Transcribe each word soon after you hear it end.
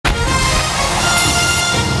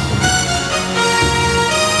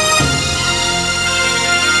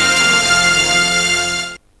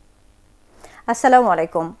আসসালামু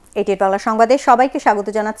আলাইকুম। এটিএন বাংলা সংবাদে সবাইকে স্বাগত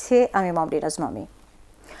জানাচ্ছি আমি মমরেনাজ মমে।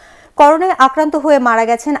 করোনায় আক্রান্ত হয়ে মারা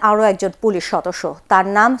গেছেন আরও একজন পুলিশ সদস্য। তার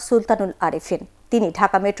নাম সুলতানুল আরিফিন। তিনি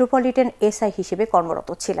ঢাকা মেট্রোপলিটন এসআই হিসেবে কর্মরত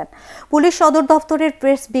ছিলেন। পুলিশ সদর দফতরের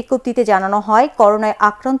প্রেস বিজ্ঞপ্তিতে জানানো হয়, করোনায়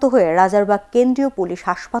আক্রান্ত হয়ে রাজারবাগ কেন্দ্রীয় পুলিশ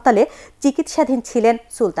হাসপাতালে চিকিৎসাধীন ছিলেন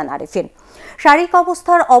সুলতান আরিফিন। শারীরিক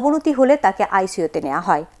অবস্থার অবনতি হলে তাকে আইসিইউতে নেওয়া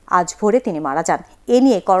হয়। আজ ভোরে তিনি মারা যান। এ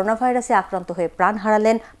নিয়ে করোনা ভাইরাসে আক্রান্ত হয়ে প্রাণ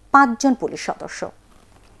হারালেন ৫ জন পুলিশ সদস্য।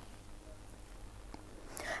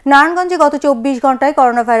 নারায়ণগঞ্জে গত ২৪ ঘন্টায়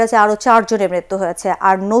করোনা ভাইরাসে আরও ৪ জনের মৃত্যু হয়েছে,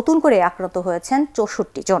 আর নতুন করে আক্রান্ত হয়েছেন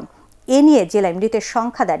 ৬৪ জন। এ নিয়ে জেলায় মৃতের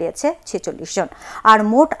সংখ্যা দাঁড়িয়েছে ৪৬ জন, আর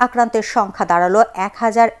মোট আক্রান্তের সংখ্যা দাঁড়ালো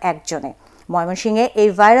 ১০০১ জনে। ময়মনসিংহে এই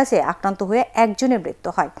ভাইরাসে আক্রান্ত হয়ে একজনের মৃত্যু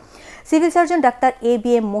হয়। Civil surgeon doctor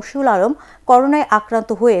ABM Mashiul Alam করোনায় আক্রান্ত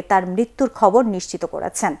হয়ে তার মৃত্যুর খবর নিশ্চিত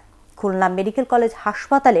করেছেন। খুলনা মেডিকেল কলেজ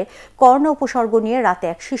হাসপাতালে করোনা উপসর্গ নিয়ে রাতে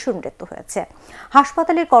এক শিশুর মৃত্যু হয়েছে।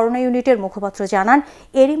 হাসপাতালের করোনা ইউনিটের মুখপাত্র জানান,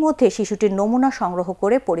 এরই মধ্যে শিশুটির নমুনা সংগ্রহ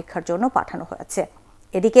করে পরীক্ষার জন্য পাঠানো হয়েছে।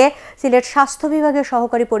 এদিকে সিলেট স্বাস্থ্য বিভাগের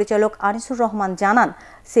সহকারী পরিচালক আনিসুর রহমান জানান,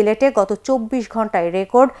 সিলেটে গত ২৪ ঘন্টায়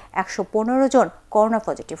রেকর্ড ১১৫ জন করোনা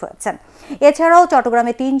পজিটিভ হয়েছেন। এছাড়াও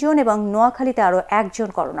চট্টগ্রামে ৩ জন এবং নোয়াখালীতে আরও ১ জন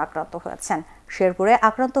করোনা আক্রান্ত হয়েছেন। শেরপুরে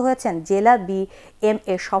আক্রান্ত হয়েছেন জেলা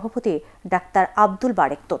BMA সভাপতি ডাক্তার আব্দুল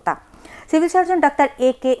বারেক তোতা। Civil surgeon doctor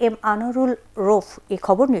AKM Anwarul Rauf এ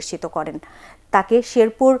খবর নিশ্চিত করেন। তাকে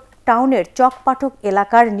শেরপুর টাউনের চকপাঠক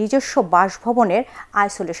এলাকার নিজস্ব বাসভবনের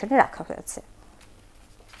আইসোলেশনে রাখা হয়েছে।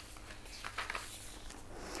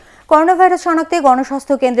 করোনা ভাইরাস শনাক্তে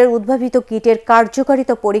গণস্বাস্থ্য কেন্দ্রের উদ্ভাবিত কিটের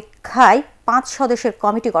কার্যকারিতা পরীক্ষায় ৫ সদস্যের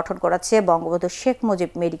কমিটি গঠন করেছে বঙ্গবন্ধু শেখ মুজিব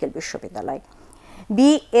মেডিকেল বিশ্ববিদ্যালয়।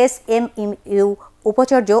 BSMEU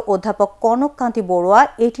উপাচার্য অধ্যাপক কনক কান্তি বড়ুয়া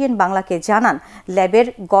ATN বাংলাকে জানান, ল্যাবের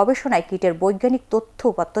গবেষণায় কিটের বৈজ্ঞানিক তথ্য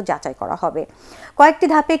উপাত্ত যাচাই করা হবে। কয়েকটি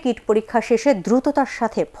ধাপে কিট পরীক্ষা শেষে দ্রুততার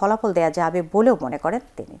সাথে ফলাফল দেওয়া যাবে বলেও মনে করেন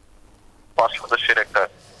তিনি। ৫ সদস্যের একটা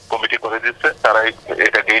কমিটি করে দিচ্ছে, তারা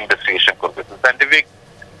এটাকে ইনভেস্টিগেশন করবে। সায়েন্টিফিক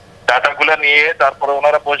ডাটাগুলো নিয়ে তারপরে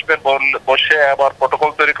ওনারা বসে আবার প্রটোকল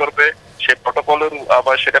তৈরি করবে। সেই প্রটোকলের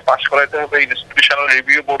আবার সেটা পাস করাইতে হবে ইনস্টিটিউশনাল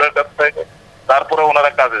রিভিউ বোর্ডের কাছ থেকে, তারপরে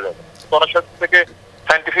ওনারা কাজে যাবে। গণস্বাস্থ্য থেকে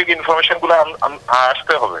সায়েন্টিফিক ইনফরমেশন গুলো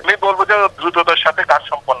আসতে হবে। আমি বলবো যে দ্রুততার সাথে কাজ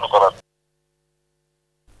সম্পন্ন করা।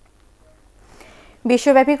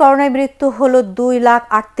 বিশ্বব্যাপী করোনায় মৃত্যু হল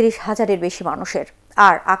 2,38,000-এর বেশি মানুষের,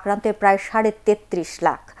 আর আক্রান্তের প্রায় 33.5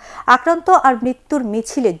 লাখ। আক্রান্ত আর মৃত্যুর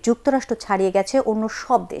মিছিলে যুক্তরাষ্ট্র ছাড়িয়ে গেছে অন্য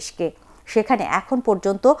সব দেশকে। সেখানে এখন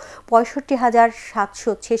পর্যন্ত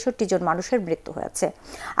 65,766 জন মানুষের মৃত্যু হয়েছে।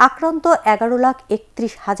 আক্রান্ত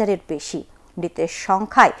 11,31,000-এর বেশি। মৃতের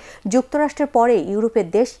সংখ্যায় যুক্তরাষ্ট্রের পরে ইউরোপের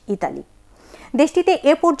দেশ ইতালি। দেশটিতে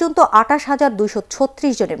এ পর্যন্ত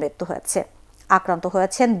 28,236 জনের মৃত্যু হয়েছে। আক্রান্ত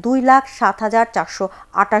হয়েছেন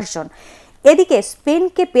 2,07,428 জন। এদিকে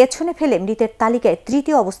স্পেনকে পেছনে ফেলে মৃতের তালিকায়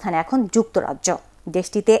তৃতীয় অবস্থানে এখন যুক্তরাজ্য।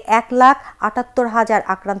 দেশটিতে 1,78,000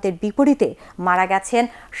 আক্রান্তের বিপরীতে মারা গেছেন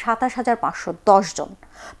 27,510 জন।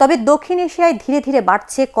 তবে দক্ষিণ এশিয়ায় ধীরে ধীরে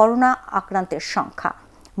বাড়ছে করোনা আক্রান্তের সংখ্যা।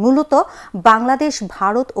 মূলত বাংলাদেশ,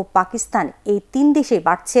 ভারত ও পাকিস্তান এই 3 দেশেই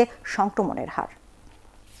বাড়ছে সংক্রমণের হার।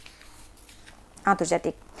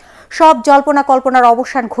 আন্তর্জাতিক সব জল্পনা কল্পনার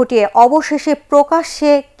অবসান ঘটিয়ে অবশেষে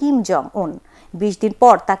প্রকাশ্যে কিম জং উন। 20 দিন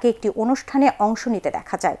পর তাকে একটি অনুষ্ঠানে অংশ নিতে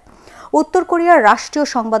দেখা যায়। উত্তর কোরিয়ার রাষ্ট্রীয়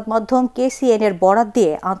সংবাদ মাধ্যম KCN-এর বরাত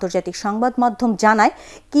দিয়ে আন্তর্জাতিক সংবাদ মাধ্যম জানায়,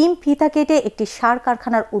 কিম ফিতা কেটে একটি সার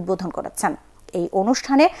কারখানার উদ্বোধন করেছেন। এই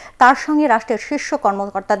অনুষ্ঠানে তার সঙ্গে রাষ্ট্রের শীর্ষ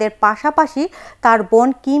কর্মকর্তাদের পাশাপাশি তার বোন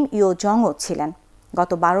কিম ইয়ো জংও ছিলেন।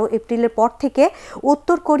 গত 12 এপ্রিলের পর থেকে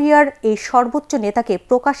উত্তর কোরিয়ার এই সর্বোচ্চ নেতাকে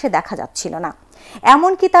প্রকাশ্যে দেখা যাচ্ছিল না।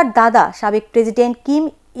 এমনকি তার দাদা সাবেক প্রেসিডেন্ট কিম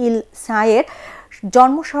ইল সাংয়ের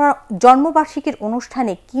জন্মবার্ষিকীর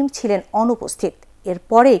অনুষ্ঠানে কিম ছিলেন অনুপস্থিত।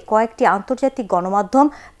 এরপরেই কয়েকটি আন্তর্জাতিক গণমাধ্যম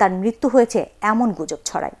তার মৃত্যু হয়েছে এমন গুজব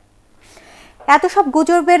ছড়ায়। এত সব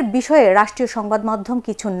গুজবের বিষয়ে রাষ্ট্রীয় সংবাদ মাধ্যম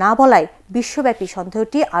কিছু না বলায় বিশ্বব্যাপী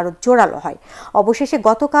সন্দেহটি আরও জোরালো হয়। অবশেষে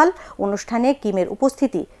গতকাল অনুষ্ঠানে কিমের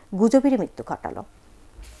উপস্থিতি গুজবেরই মৃত্যু ঘটালো।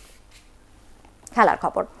 খেলার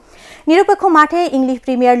খবর। নিরপেক্ষ মাঠে ইংলিশ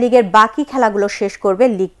প্রিমিয়ার লিগের বাকি খেলাগুলো শেষ করবে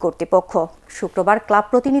লিগ কর্তৃপক্ষ। শুক্রবার ক্লাব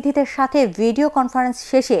প্রতিনিধিদের সাথে ভিডিও কনফারেন্স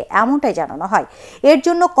শেষে এমনটাই জানানো হয়। এর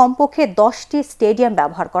জন্য কমপক্ষে 10টি স্টেডিয়াম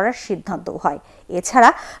ব্যবহার করার সিদ্ধান্তও হয়। এছাড়া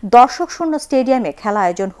দর্শক শূন্য স্টেডিয়ামে খেলা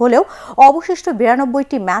আয়োজন হলেও অবশিষ্ট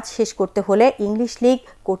 92টি ম্যাচ শেষ করতে হলে ইংলিশ লিগ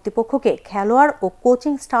কর্তৃপক্ষকে খেলোয়াড় ও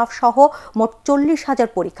কোচিং স্টাফ সহ মোট 40,000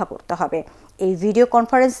 পরীক্ষা করতে হবে। এই ভিডিও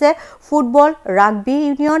কনফারেন্সে ফুটবল, রাগবি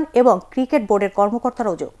ইউনিয়ন এবং ক্রিকেট বোর্ডের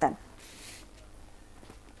কর্মকর্তারাও যোগ দেন।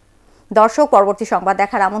 দর্শক, পরবর্তী সংবাদ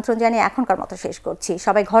দেখার আমন্ত্রণ জানিয়ে এখনকার মতো শেষ করছি।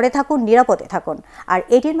 সবাই ঘরে থাকুন, নিরাপদে থাকুন। আর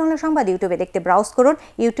এটিএন বাংলা সংবাদ ইউটিউবে দেখতে ব্রাউজ করুন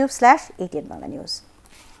youtube/ATN Bangla News।